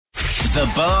The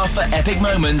bar for epic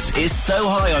moments is so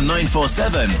high on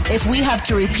 947. If we have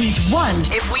to repeat one,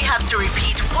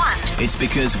 It's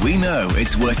because we know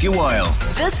it's worth your while.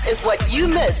 this is what you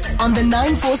missed on the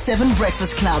 947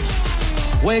 Breakfast Club.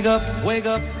 Wake up, wake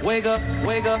up, wake up,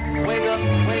 wake up, wake up,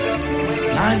 wake up.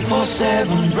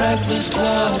 947 Breakfast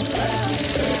Club.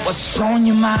 What's on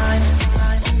your mind?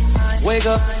 Wake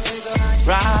up,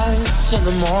 rise in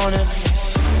the morning.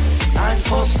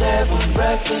 947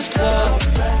 Breakfast Club.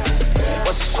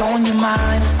 What's on your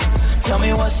mind? Tell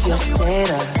me what's your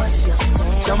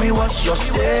status. Tell me what's your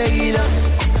status.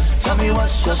 Tell me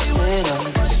what's your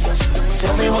status.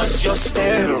 Tell me what's your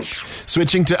status.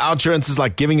 Switching to OUTsurance is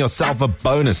like giving yourself a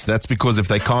bonus. That's because if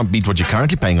they can't beat what you're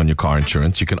currently paying on your car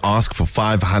insurance, you can ask for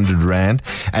 500 Rand.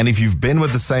 And if you've been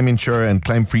with the same insurer and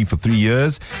claim free for 3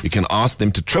 years, you can ask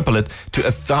them to triple it to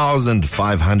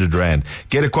 1,500 Rand.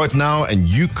 Get a quote now and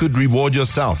you could reward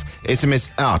yourself.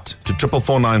 SMS out to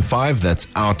 44495. That's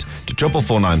out to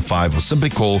 44495, or simply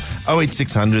call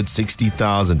 08600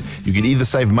 60,000. You can either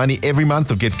save money every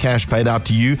month or get cash paid out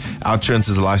to you. OUTsurance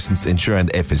is a licensed insurer and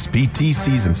FSP,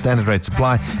 TCs and standard rate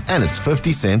supply, and it's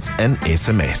 50 cents an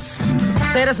SMS.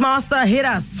 Status Master, hit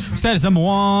us. Status number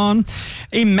one.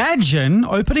 Imagine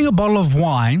opening a bottle of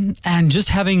wine and just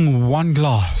having one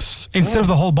glass instead of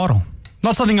the whole bottle.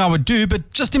 Not something I would do, but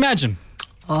just imagine.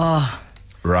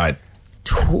 Right.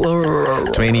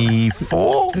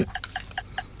 24?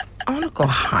 I want to go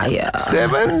higher.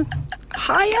 7?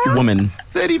 Higher? Woman.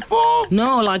 34?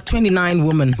 No, like 29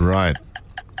 women. Right.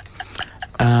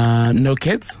 No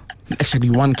kids? Actually,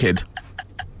 one kid.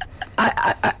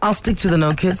 I'll stick to the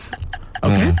no kids.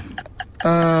 Okay.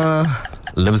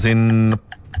 Lives in, I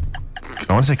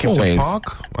want to say Kempton Always. Park?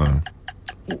 Oh.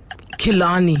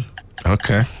 Kilani.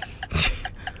 Okay.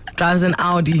 Drives an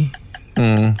Audi.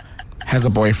 Has a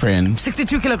boyfriend.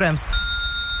 62 kilograms.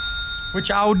 Which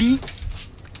Audi?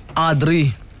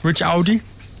 Audrey. Which Audi?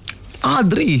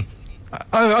 Audrey.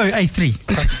 A3.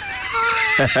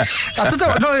 I thought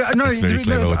that, no, That's very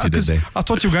clever what you did 'cause there. I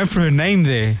thought you were going for her name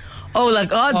there. Oh,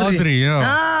 like Audrey. Audrey, yeah.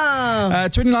 Ah.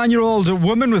 29-year-old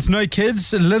woman with no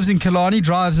kids, lives in Killarney,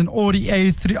 drives an Audi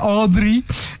A3. Audrey.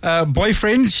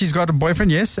 Boyfriend, she's got a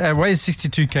boyfriend, yes. Weighs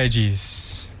 62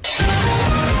 kgs.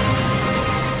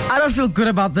 I don't feel good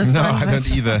about this No, one. I don't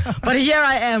either. But here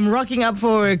I am, rocking up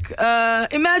for work.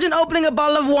 Imagine opening a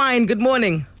bottle of wine. Good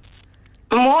morning.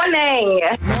 Morning.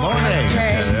 Morning.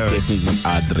 Definitely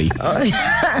Audrey.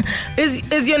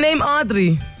 Is your name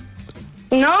Audrey?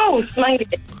 No,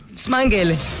 Smangele.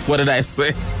 Smangele. What did I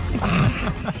say?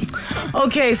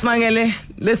 Okay, Smangele,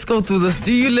 let's go through this.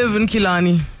 Do you live in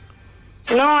Kilani?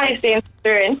 No, I stay in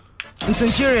Turin. In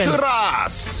Centurion?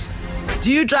 Churras.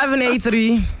 Do you drive an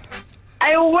A3?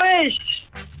 I wish.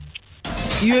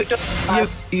 You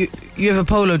have a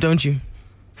Polo, don't you?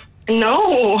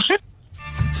 No,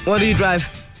 What do you drive?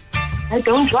 I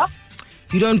don't drive.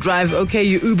 You don't drive. Okay,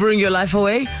 you're Ubering your life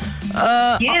away.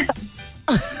 Yes,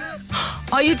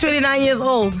 Are you 29 years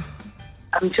old?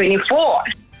 I'm 24.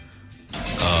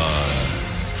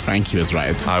 Frankie was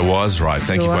right. I was right.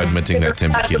 Thank you for admitting that,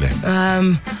 Tembekile.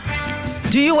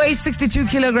 Do you weigh 62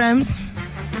 kilograms?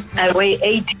 I weigh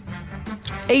 80.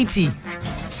 80.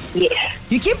 Yes.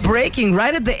 You keep breaking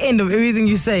right at the end of everything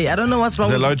you say. I don't know what's wrong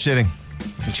Is there with load shedding?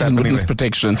 She's in witness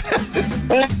protection.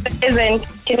 No, it isn't.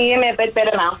 Can you hear me a bit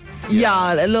better now?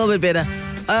 Yeah, a little bit better.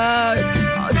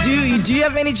 Do you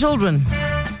have any children?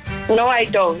 No, I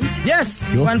don't. Yes,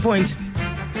 Yo. 1 point.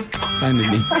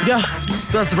 Finally. Yeah,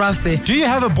 that's rough there. Do you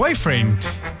have a boyfriend?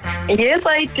 Yes,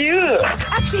 I do.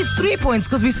 Actually, it's 3 points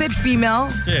because we said female,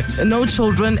 Yes. no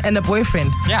children, and a boyfriend.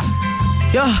 Yeah.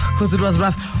 Yeah, because it was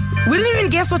rough. We didn't even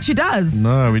guess what she does.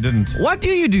 No, we didn't. What do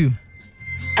you do?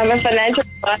 I'm a financial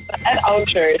advisor at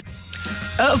Outsurance.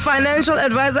 A financial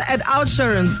advisor at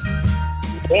OUTsurance.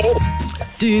 Yes.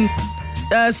 Do you,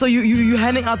 so you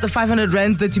handing out the 500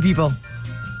 rands there to people?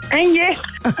 And yes,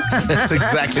 That's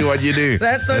exactly what you do.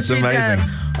 That's what she amazing. does.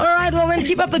 All right, well then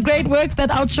keep up the great work that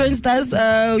OUTsurance does.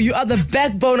 You are the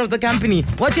backbone of the company.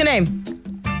 What's your name?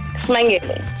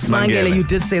 Smangele. Smangele. You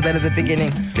did say that at the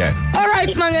beginning. Okay. All right,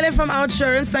 Smangele from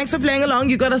OUTsurance. Thanks for playing along.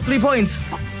 You got us 3 points.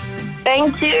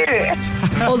 Thank you.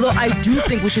 Oh, Although I do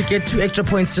think we should get 2 extra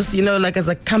points, just, like as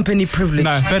a company privilege.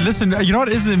 No, but listen, you know what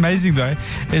is amazing though?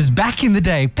 Is back in the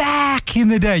day,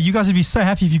 you guys would be so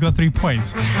happy if you got 3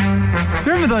 points.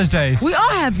 Remember those days? We are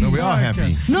happy. We are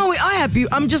happy. No, we are happy.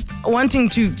 I'm just wanting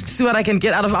to see what I can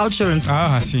get out of OUTsurance. Oh,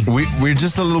 I see. We're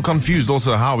just a little confused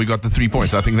also how we got the 3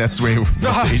 points. I think that's where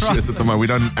the issue is at the moment. We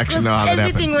don't actually know how that happened.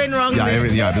 Everything went wrong there.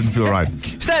 Yeah, it didn't feel right.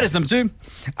 Status number 2.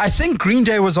 I think Green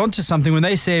Day was onto something when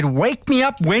they said, "Wake me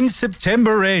up when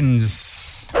September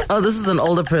ends." Oh, this is an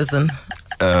older person.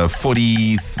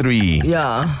 43.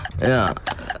 Yeah.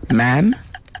 Man,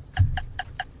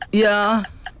 Yeah.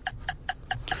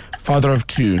 father of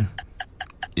 2,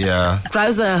 Yeah.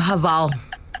 Drives a Haval.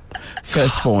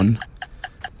 firstborn,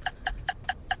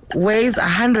 Weighs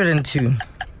 102.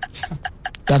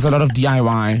 does a lot of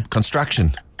DIY,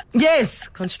 Construction. Yes.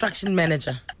 Construction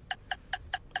manager.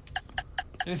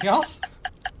 Anything else?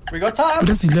 We got time. where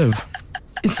does he live?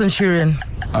 It's Centurion.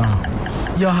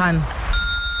 Johan.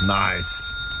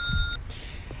 Nice.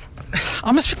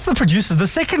 I must speak to the producers. The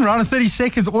second round of 30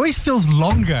 seconds always feels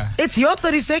longer. It's your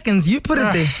 30 seconds. You put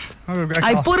it there.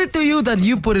 I put it to you that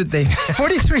you put it there.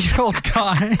 43-year-old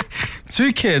guy,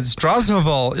 2 kids, drives a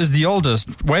Haval, is the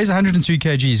oldest, weighs 102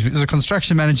 kgs, is a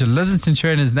construction manager, lives in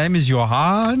Centurion. His name is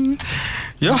Johan.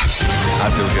 Yeah. I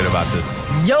feel good about this.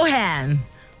 Johan.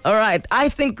 All right. I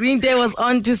think Green Day was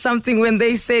on to something when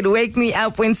they said, wake me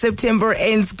up when September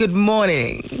ends. Good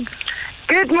morning.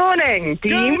 Good morning,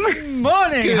 team. Good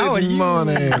morning. How are you?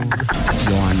 morning.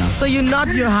 Joanna. So you're not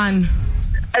Johan.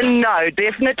 No,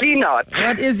 definitely not.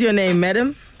 What is your name,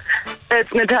 madam?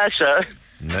 It's Natasha,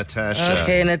 Natasha.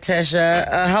 Okay, Natasha.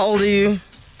 How old are you?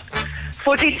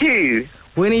 42.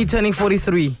 When are you turning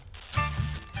 43?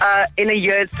 In a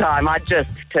year's time, I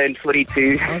just turned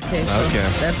 42. Okay, so Okay.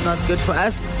 that's not good for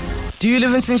us. Do you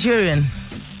live in Centurion?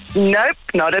 Nope,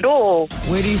 not at all.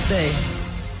 Where do you stay?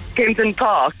 Kempton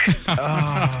Park.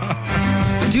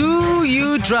 Do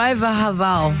you drive a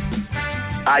Haval?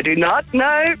 I do not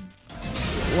know.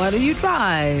 What do you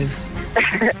drive?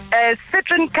 A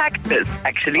Citroen Cactus,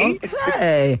 actually.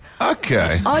 Okay.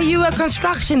 Okay. Are you a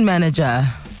construction manager?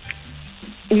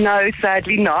 No,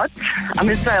 sadly not. I'm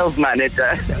a sales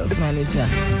manager. Sales manager.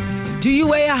 Do you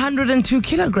weigh 102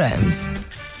 kilograms?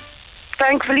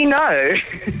 Thankfully, no.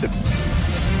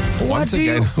 Once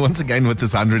again with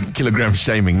this 100-kilogram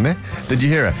shaming, ne? Did you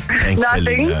hear her?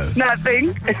 Thankfully,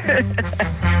 Nothing.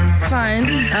 It's fine.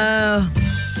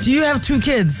 Do you have 2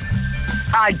 kids?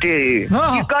 I do.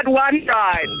 Oh. You've got one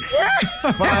right.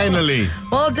 no. Finally.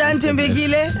 Well done,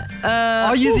 Tembekile.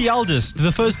 Are you the eldest,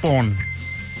 the firstborn?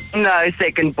 No,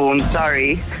 second born,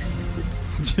 sorry.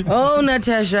 Oh,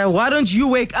 Natasha, why don't you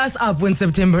wake us up when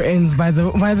September ends by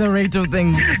the rate of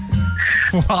things?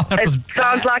 Wow, that It was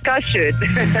sounds like I should.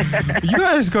 You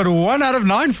guys got 1 out of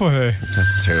 9 for her.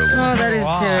 That's terrible. Oh, that is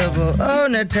terrible. Oh,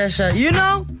 Natasha, you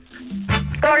know,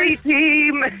 Sorry,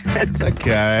 team. It's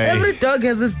okay. every dog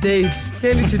has this day.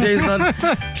 Clearly today is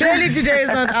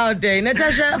not our day.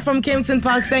 Natasha from Kempton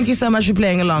Park, thank you so much for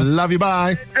playing along. Love you,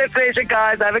 bye. My pleasure,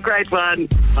 guys. Have a great one.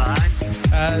 Bye.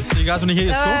 So you guys want to hear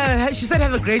your score? She said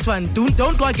have a great one.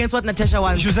 Don't go against what Natasha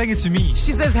wants. She was saying it to me.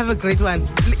 She says have a great one.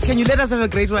 Can you let us have a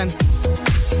great one?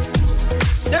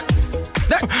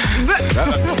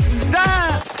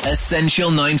 Essential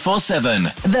 947.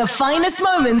 The finest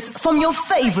moments from your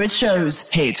favorite shows.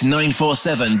 Hit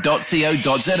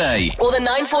 947.co.za. Or the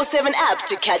 947 app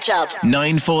to catch up.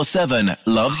 947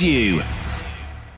 loves you.